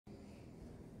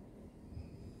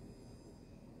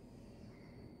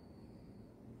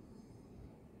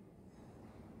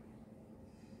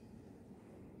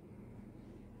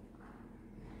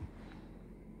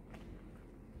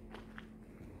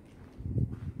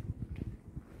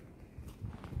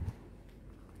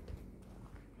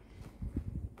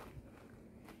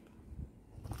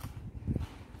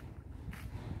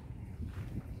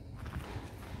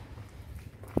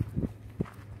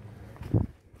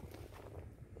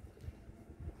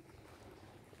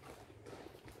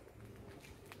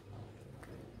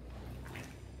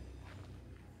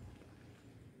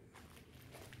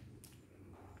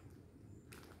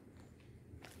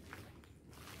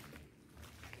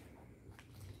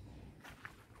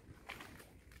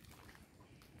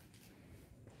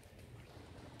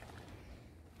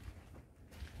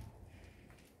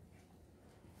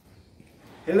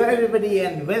Hello everybody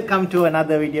and welcome to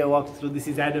another video walkthrough. This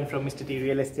is Adam from Mr. T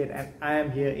Real Estate and I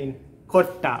am here in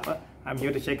Kottawa. I'm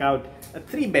here to check out a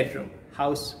 3-bedroom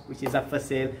house which is up for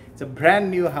sale. It's a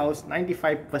brand new house,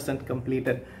 95%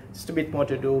 completed, just a bit more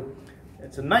to do.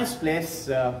 It's a nice place.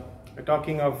 We're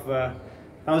talking of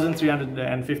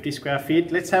 1,350 square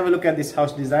feet. Let's have a look at this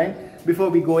house design. Before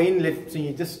we go in, let's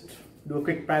just do a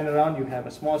quick pan around. You have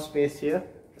a small space here,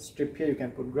 a strip here, you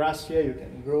can put grass here, you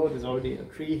can grow, there's already a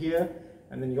tree here.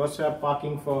 And then you also have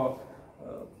parking for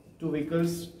 2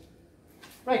 vehicles.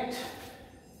 Right.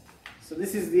 So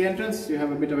this is the entrance. You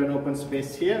have a bit of an open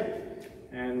space here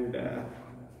and a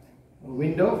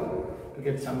window to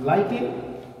get some light in.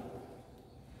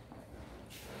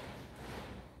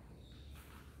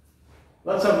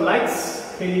 Lots of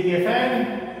lights, KDK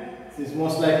fan. This is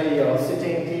most likely your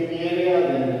sitting TV area,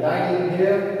 then the dining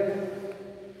here.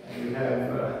 And you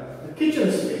have the kitchen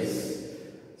space.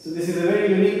 So this is a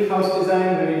very unique house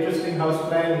design, very interesting house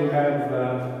plan. You have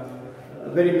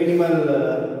a very minimal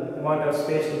amount of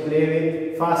space to play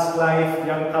with, fast life,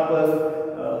 young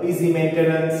couple, easy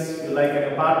maintenance. You like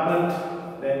an apartment,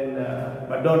 then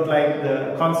but don't like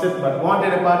the concept, but want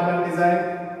an apartment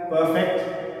design,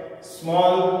 perfect.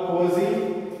 Small,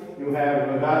 cozy. You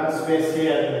have a garden space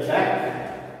here at the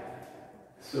back.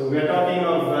 So we are talking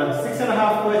of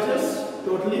 6.5 perches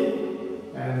totally.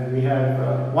 And we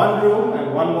have 1 room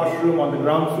and 1 washroom on the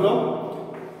ground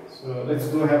floor. So let's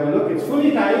go have a look. It's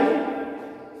fully tiled.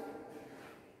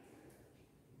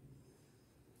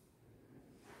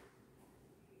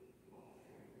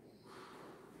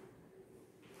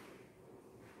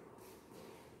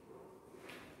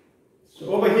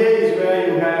 So over here is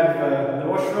where you have the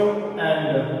washroom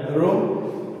and the room.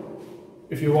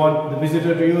 If you want the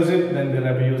visitor to use it, then they'll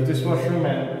have to use this washroom,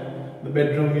 and the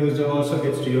bedroom user also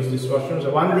gets to use this washroom.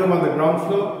 So 1 room on the ground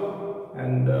floor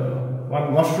and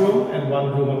 1 washroom and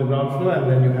 1 room on the ground floor, and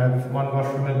then you have 1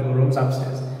 washroom and 2 rooms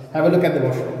upstairs. Have a look at the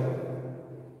washroom.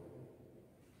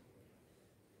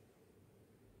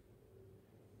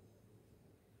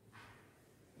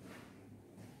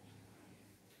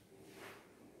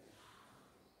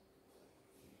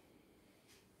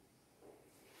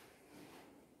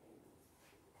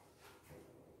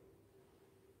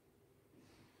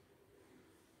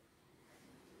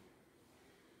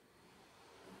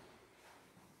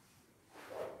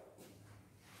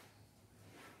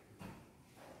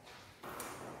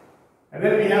 And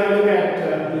then we have a look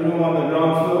at the room on the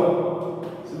ground floor.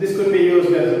 So this could be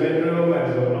used as a bedroom,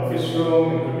 as an office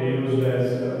room, it could be used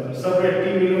as a separate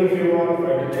TV room if you want,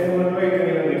 for entertainment, or you can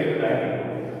even make it a dining room.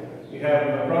 You have a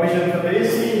provision for the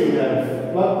AC, you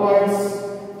have plug points,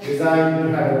 designed to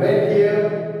have a bed here,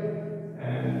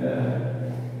 and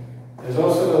there's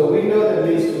also a window that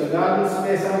leads to the garden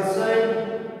space outside.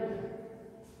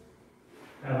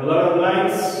 Have a lot of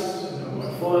lights,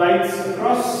 4 lights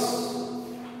across.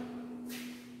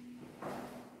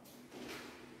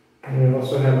 And we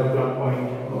also have a plug point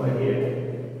over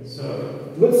here. So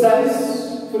good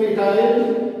size, fully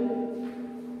tiled.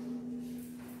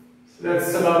 So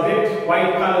that's about it.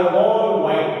 White color wall,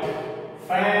 white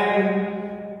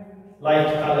fan,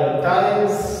 light colored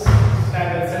tiles.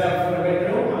 Standard setup for the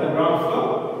bedroom on the ground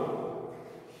floor.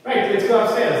 Right, let's go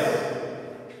upstairs.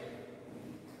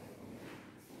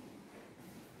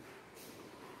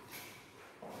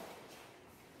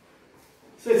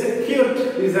 So it's a cute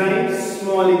design,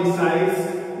 small in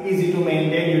size, easy to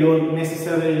maintain. You don't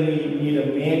necessarily need a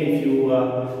maid if you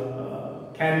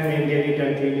can maintain it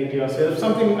and clean it yourself.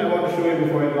 Something I want to show you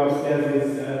before I go upstairs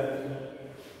is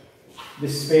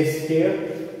this space here.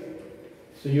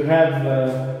 So you have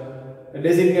a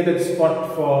designated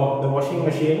spot for the washing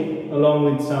machine along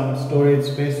with some storage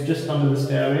space just under the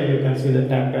stairway. You can see the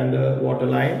tap and the water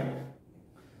line.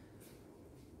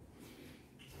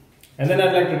 And then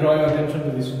I'd like to draw your attention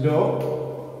to this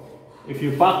door. If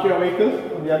you park your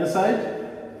vehicle on the other side,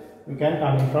 you can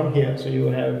come in from here. So you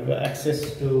have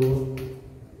access to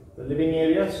the living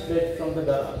area straight from the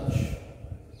garage.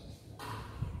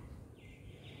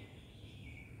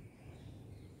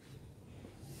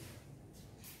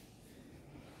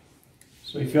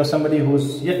 So if you're somebody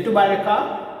who's yet to buy a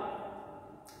car,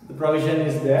 the provision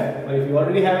is there. But if you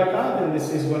already have a car, then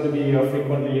this is going to be your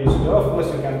frequently used door. Of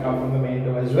course, you can come from the main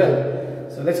door as well.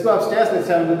 So let's go upstairs. Let's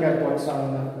have a look at what's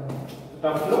on the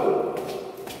top floor.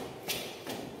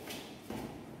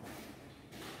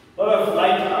 A lot of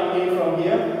light coming in from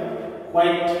here.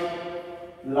 Quite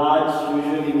large.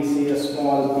 Usually we see a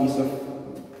small piece of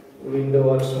window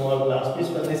or small glass piece,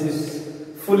 but this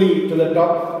is fully to the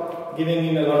top, giving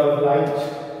in a lot of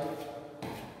light.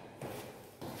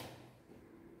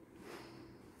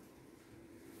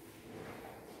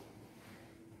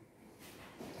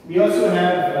 We also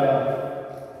have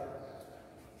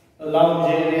a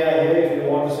lounge area here. If you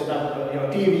want to set up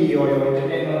your TV or your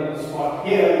entertainment spot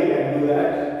here, you can do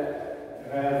that.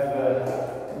 You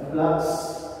have plugs.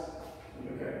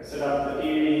 You can set up the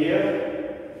TV here,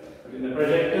 put in the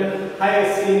projector. Higher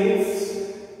ceilings,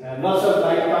 and lots of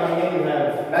light coming in. You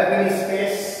have balcony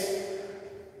space.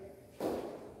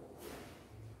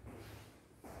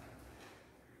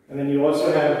 And then you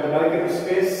also have the balcony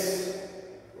space.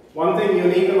 One thing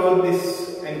unique about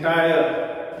this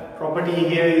entire property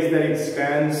here is that it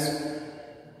stands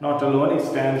not alone, it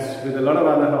stands with a lot of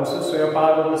other houses. So you're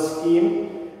part of the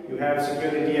scheme, you have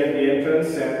security at the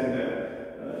entrance,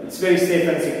 and it's very safe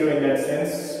and secure in that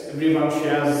sense. Everyone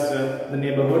shares the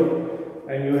neighborhood,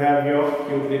 and you have your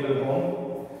cute little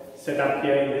home set up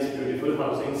here in this beautiful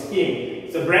housing scheme.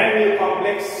 It's a brand new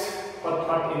complex,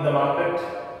 hot in the market.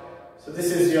 So this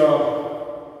is your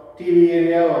TV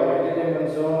area or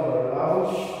entertainment zone or a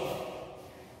lounge.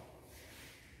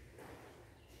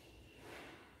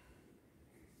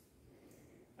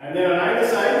 And then on either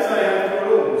sides I have 2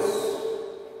 rooms.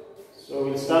 So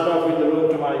we'll start off with the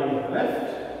room to my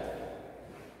left.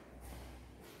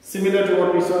 Similar to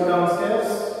what we saw downstairs,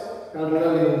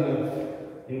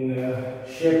 parallel in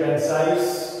shape and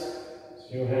size. So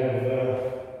you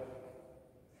have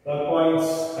plug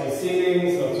points, high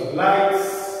ceilings, lots of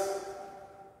lights.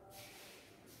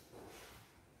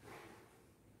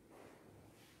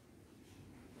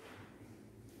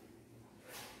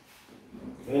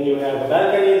 Then you have a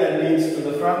balcony that leads to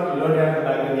the front. You don't have the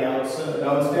balcony outside,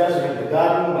 downstairs, you have the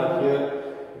garden, but here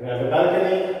you have a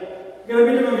balcony. You get a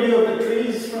bit of a view of the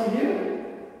trees from here.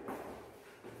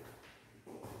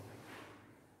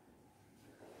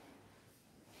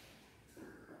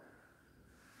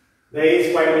 There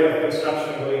is quite a bit of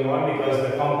construction going on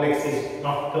because the complex is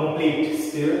not complete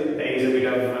still. There is a bit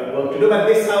of work to do, but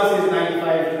this house is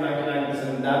 95 to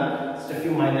 99% done. Just a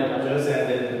few minor touches and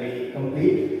then it will be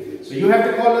complete. So you have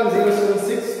to call on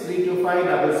 076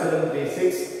 325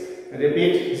 7736.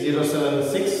 Repeat,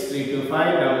 076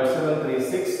 325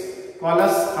 7736. Call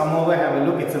us, come over, have a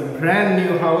look. It's a brand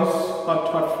new house,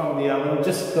 hot from the oven,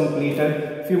 just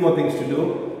completed. A few more things to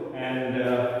do. And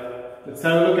let's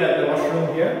have a look at the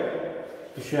washroom here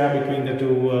to share between the 2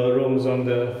 rooms on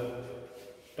the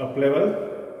top level.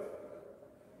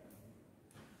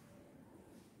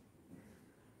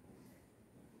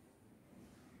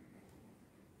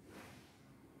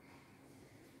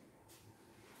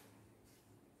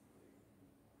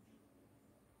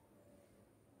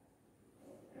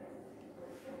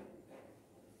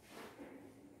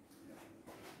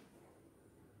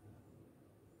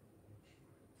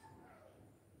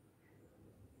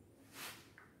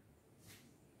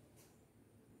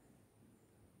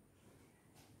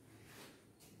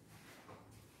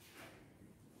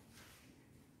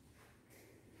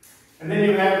 And then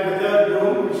you have the 3rd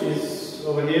room, which is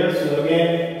over here. So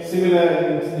again, similar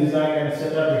in design and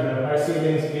setup. You have high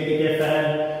ceilings, ADK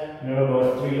fan, you have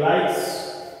about 3 lights.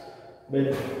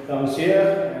 Bed comes here,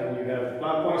 and you have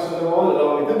plug points on the wall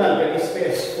along with the balcony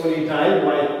space, fully tiled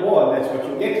white wall. That's what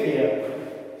you get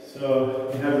here.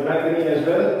 So you have the balcony as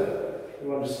well. You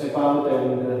want to step out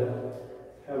and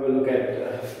have a look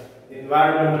at the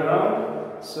environment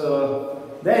around. So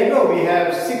there you go, we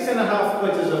have 6.5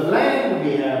 acres of land,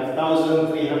 we have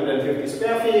 1,350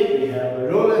 square feet, we have a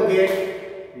roller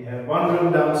gate, we have 1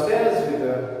 room downstairs with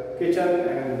a kitchen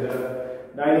and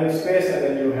dining space, and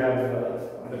then you have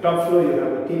on the top floor you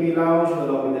have a TV lounge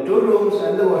along with the 2 rooms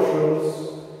and the washrooms,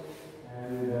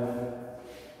 and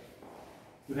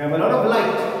you have a lot of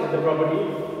light in the property,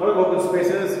 a lot of open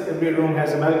spaces. Every room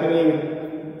has a balcony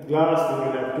with glass, and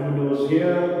you have 2 doors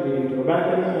here leading to a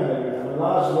balcony, and then you have a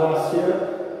large glass here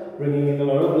bringing in a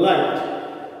lot of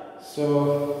light.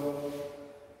 So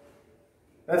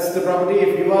that's the property.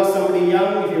 If you are somebody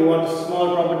young, if you want a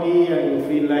small property and you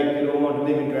feel like you don't want to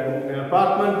live into an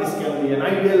apartment, this can be an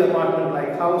ideal apartment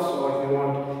like house. Or if you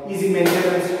want easy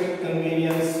maintenance, quick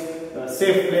convenience, a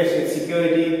safe place with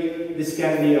security, this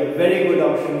can be a very good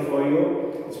option for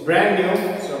you. It's brand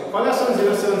new. So call us on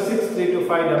 076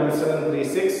 325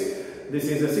 7736. This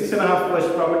is a 6.5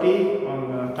 acres property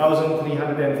on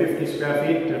 1,350 square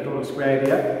feet total square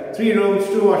area. 3 rooms,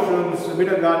 2 washrooms, a bit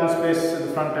of garden space at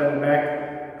the front and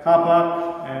back, car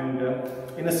park, and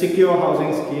in a secure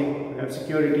housing scheme. We have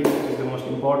security, which is the most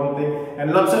important thing,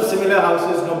 and lots of similar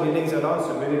houses, no buildings around,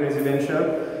 so very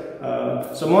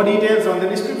residential. So more details on the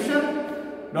description.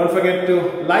 Don't forget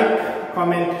to like,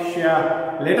 comment, share.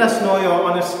 Let us know your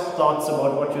honest thoughts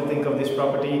about what you think of this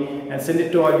property, and send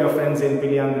it to all your friends in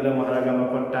Piliandula,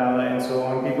 Maharagama, Kottawa, and so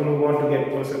on. People who want to get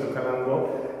closer to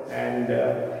Colombo. And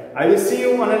I will see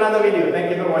you on another video.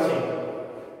 Thank you for watching.